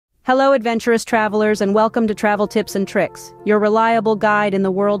Hello, adventurous travelers, and welcome to Travel Tips and Tricks, your reliable guide in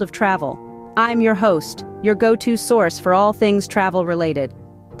the world of travel. I'm your host, your go-to source for all things travel-related.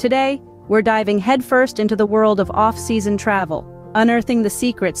 Today, we're diving headfirst into the world of off-season travel, unearthing the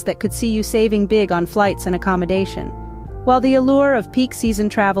secrets that could see you saving big on flights and accommodation. While the allure of peak season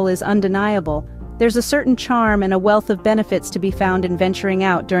travel is undeniable, there's a certain charm and a wealth of benefits to be found in venturing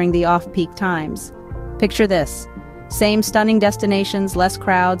out during the off-peak times. Picture this. Same stunning destinations, less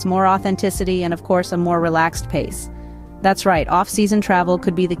crowds, more authenticity, and of course a more relaxed pace. That's right, off-season travel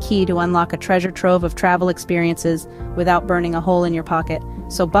could be the key to unlock a treasure trove of travel experiences without burning a hole in your pocket.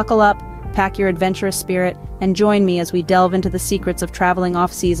 So buckle up, pack your adventurous spirit, and join me as we delve into the secrets of traveling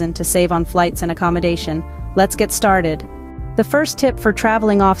off-season to save on flights and accommodation. Let's get started. The first tip for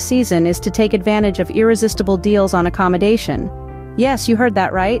traveling off-season is to take advantage of irresistible deals on accommodation. Yes, you heard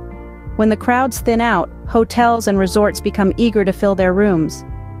that right. When the crowds thin out, hotels and resorts become eager to fill their rooms.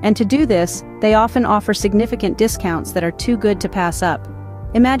 And to do this, they often offer significant discounts that are too good to pass up.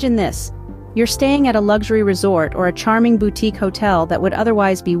 Imagine this. You're staying at a luxury resort or a charming boutique hotel that would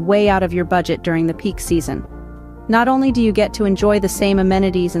otherwise be way out of your budget during the peak season. Not only do you get to enjoy the same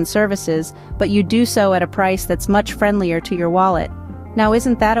amenities and services, but you do so at a price that's much friendlier to your wallet. Now,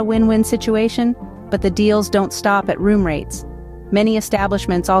 isn't that a win-win situation? But the deals don't stop at room rates. Many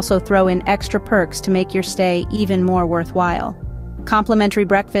establishments also throw in extra perks to make your stay even more worthwhile. Complimentary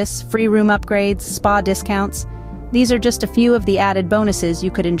breakfasts, free room upgrades, spa discounts. These are just a few of the added bonuses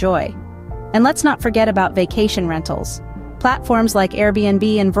you could enjoy. And let's not forget about vacation rentals. Platforms like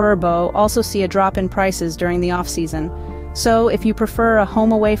Airbnb and Vrbo also see a drop in prices during the off-season. So if you prefer a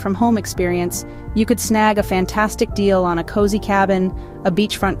home-away-from-home experience, you could snag a fantastic deal on a cozy cabin, a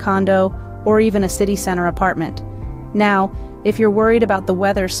beachfront condo, or even a city center apartment. Now, if you're worried about the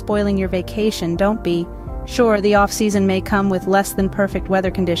weather spoiling your vacation, don't be. Sure, the off-season may come with less than perfect weather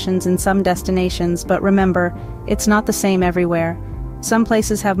conditions in some destinations, but remember, it's not the same everywhere. Some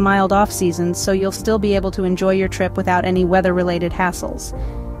places have mild off-seasons, so you'll still be able to enjoy your trip without any weather-related hassles.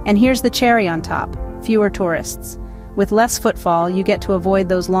 And here's the cherry on top: fewer tourists. With less footfall, you get to avoid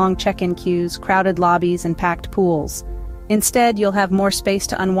those long check-in queues, crowded lobbies, and packed pools. Instead, you'll have more space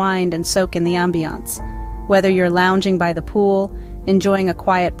to unwind and soak in the ambiance. Whether you're lounging by the pool, enjoying a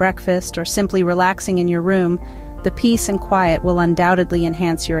quiet breakfast, or simply relaxing in your room, the peace and quiet will undoubtedly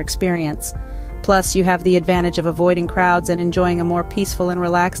enhance your experience. Plus, you have the advantage of avoiding crowds and enjoying a more peaceful and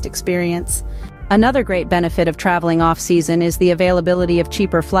relaxed experience. Another great benefit of traveling off-season is the availability of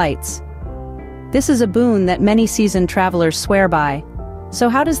cheaper flights. This is a boon that many seasoned travelers swear by. So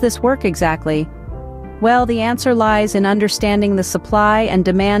how does this work exactly? Well, the answer lies in understanding the supply and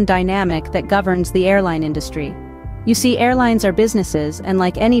demand dynamic that governs the airline industry. You see, airlines are businesses, and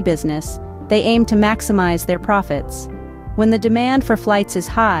like any business, they aim to maximize their profits. When the demand for flights is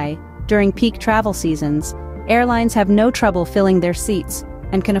high, during peak travel seasons, airlines have no trouble filling their seats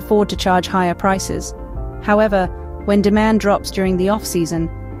and can afford to charge higher prices. However, when demand drops during the off-season,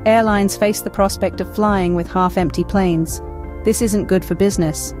 airlines face the prospect of flying with half-empty planes. This isn't good for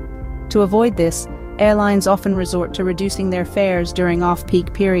business. To avoid this, airlines often resort to reducing their fares during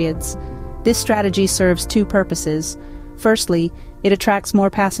off-peak periods. This strategy serves two purposes. Firstly, it attracts more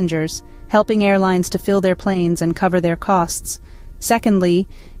passengers, helping airlines to fill their planes and cover their costs. Secondly,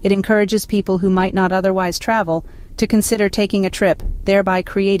 it encourages people who might not otherwise travel to consider taking a trip, thereby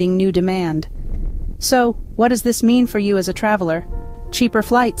creating new demand. So, what does this mean for you as a traveler? Cheaper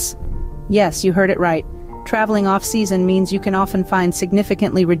flights. Yes, you heard it right. Traveling off-season means you can often find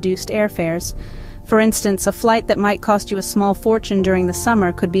significantly reduced airfares. For instance, a flight that might cost you a small fortune during the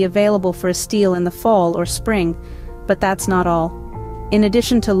summer could be available for a steal in the fall or spring. But that's not all. In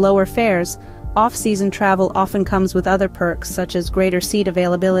addition to lower fares, off-season travel often comes with other perks such as greater seat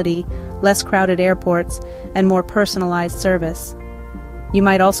availability, less crowded airports, and more personalized service. You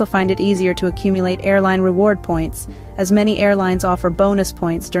might also find it easier to accumulate airline reward points, as many airlines offer bonus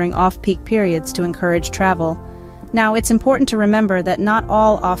points during off-peak periods to encourage travel. Now, it's important to remember that not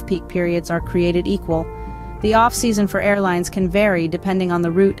all off-peak periods are created equal. The off-season for airlines can vary depending on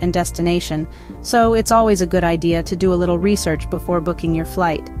the route and destination, so it's always a good idea to do a little research before booking your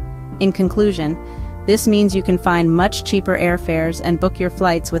flight. In conclusion, this means you can find much cheaper airfares and book your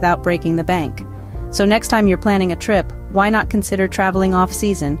flights without breaking the bank. So next time you're planning a trip, why not consider traveling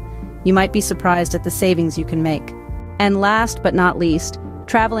off-season? You might be surprised at the savings you can make. And last but not least,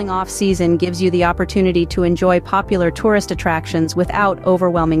 traveling off-season gives you the opportunity to enjoy popular tourist attractions without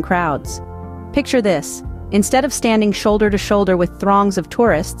overwhelming crowds. Picture this. Instead of standing shoulder to shoulder with throngs of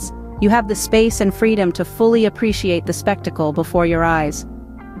tourists, you have the space and freedom to fully appreciate the spectacle before your eyes.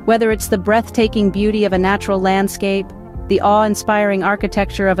 Whether it's the breathtaking beauty of a natural landscape, the awe-inspiring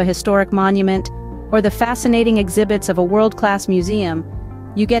architecture of a historic monument, or the fascinating exhibits of a world-class museum,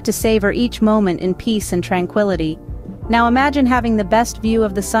 you get to savor each moment in peace and tranquility. Now imagine having the best view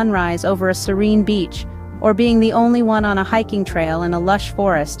of the sunrise over a serene beach, or being the only one on a hiking trail in a lush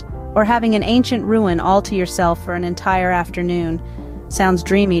forest, or having an ancient ruin all to yourself for an entire afternoon. Sounds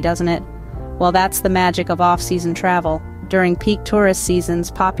dreamy, doesn't it? Well, that's the magic of off-season travel. During peak tourist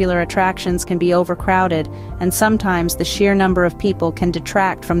seasons, popular attractions can be overcrowded, and sometimes the sheer number of people can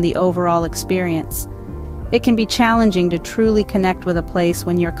detract from the overall experience. It can be challenging to truly connect with a place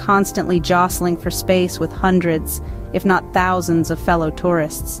when you're constantly jostling for space with hundreds, if not thousands, of fellow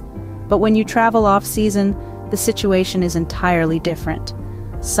tourists. But when you travel off-season, the situation is entirely different.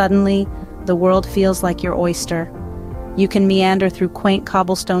 Suddenly, the world feels like your oyster. You can meander through quaint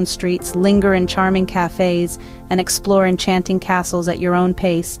cobblestone streets, linger in charming cafes, and explore enchanting castles at your own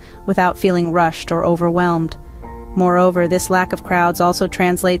pace without feeling rushed or overwhelmed. Moreover, this lack of crowds also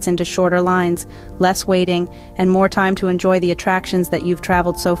translates into shorter lines, less waiting, and more time to enjoy the attractions that you've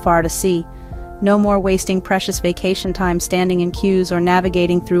traveled so far to see. No more wasting precious vacation time standing in queues or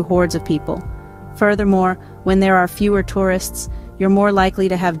navigating through hordes of people. Furthermore, when there are fewer tourists, you're more likely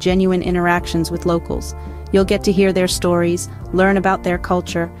to have genuine interactions with locals. You'll get to hear their stories, learn about their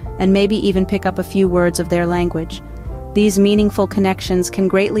culture, and maybe even pick up a few words of their language. These meaningful connections can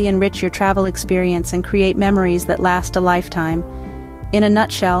greatly enrich your travel experience and create memories that last a lifetime. In a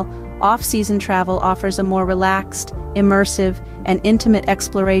nutshell, off-season travel offers a more relaxed, immersive, and intimate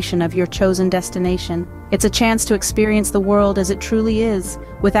exploration of your chosen destination. It's a chance to experience the world as it truly is,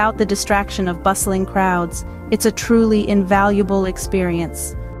 without the distraction of bustling crowds. It's a truly invaluable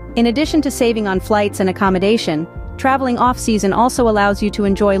experience. In addition to saving on flights and accommodation, traveling off-season also allows you to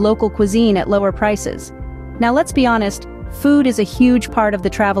enjoy local cuisine at lower prices. Now let's be honest, food is a huge part of the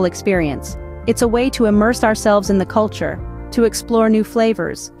travel experience. It's a way to immerse ourselves in the culture, to explore new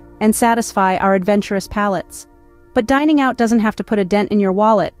flavors, and satisfy our adventurous palates. But dining out doesn't have to put a dent in your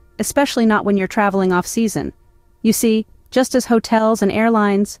wallet, especially not when you're traveling off-season. You see, just as hotels and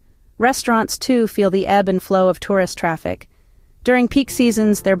airlines, restaurants too feel the ebb and flow of tourist traffic. During peak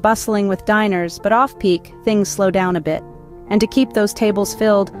seasons, they're bustling with diners, but off-peak, things slow down a bit. And to keep those tables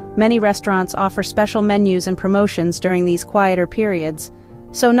filled, many restaurants offer special menus and promotions during these quieter periods.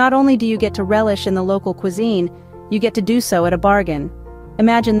 So not only do you get to relish in the local cuisine, you get to do so at a bargain.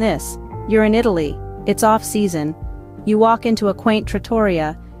 Imagine this: you're in Italy, it's off-season. You walk into a quaint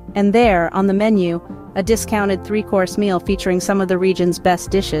trattoria, and there, on the menu, a discounted 3-course meal featuring some of the region's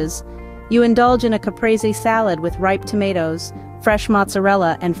best dishes. You indulge in a caprese salad with ripe tomatoes, fresh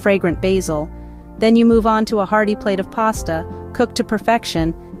mozzarella, and fragrant basil. Then you move on to a hearty plate of pasta, cooked to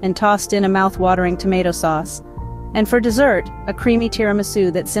perfection and tossed in a mouth-watering tomato sauce. And for dessert, a creamy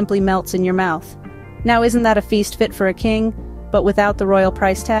tiramisu that simply melts in your mouth. Now isn't that a feast fit for a king, but without the royal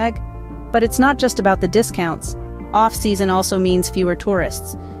price tag? But it's not just about the discounts. Off-season also means fewer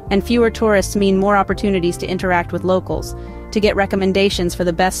tourists. And fewer tourists mean more opportunities to interact with locals, to get recommendations for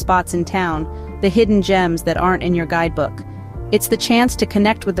the best spots in town, the hidden gems that aren't in your guidebook. It's the chance to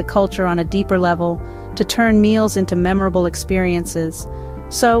connect with the culture on a deeper level, to turn meals into memorable experiences.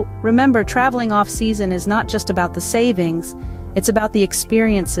 So, remember, traveling off-season is not just about the savings, it's about the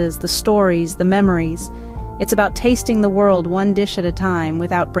experiences, the stories, the memories. It's about tasting the world one dish at a time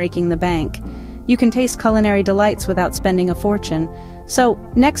without breaking the bank. You can taste culinary delights without spending a fortune. So,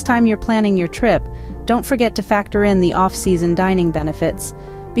 next time you're planning your trip, don't forget to factor in the off-season dining benefits,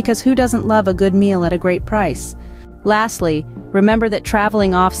 because who doesn't love a good meal at a great price? Lastly, remember that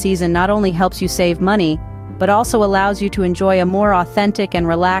traveling off-season not only helps you save money, but also allows you to enjoy a more authentic and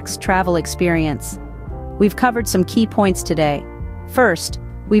relaxed travel experience. We've covered some key points today. First,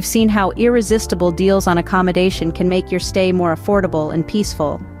 we've seen how irresistible deals on accommodation can make your stay more affordable and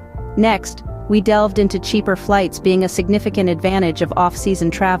peaceful. Next, we delved into cheaper flights being a significant advantage of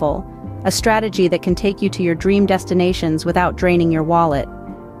off-season travel, a strategy that can take you to your dream destinations without draining your wallet.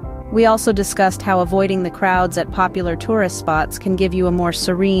 We also discussed how avoiding the crowds at popular tourist spots can give you a more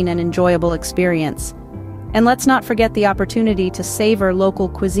serene and enjoyable experience. And let's not forget the opportunity to savor local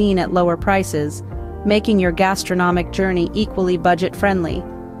cuisine at lower prices, making your gastronomic journey equally budget-friendly.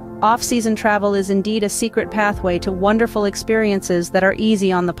 Off-season travel is indeed a secret pathway to wonderful experiences that are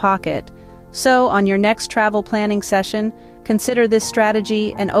easy on the pocket. So, on your next travel planning session, consider this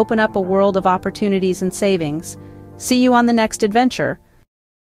strategy and open up a world of opportunities and savings. See you on the next adventure.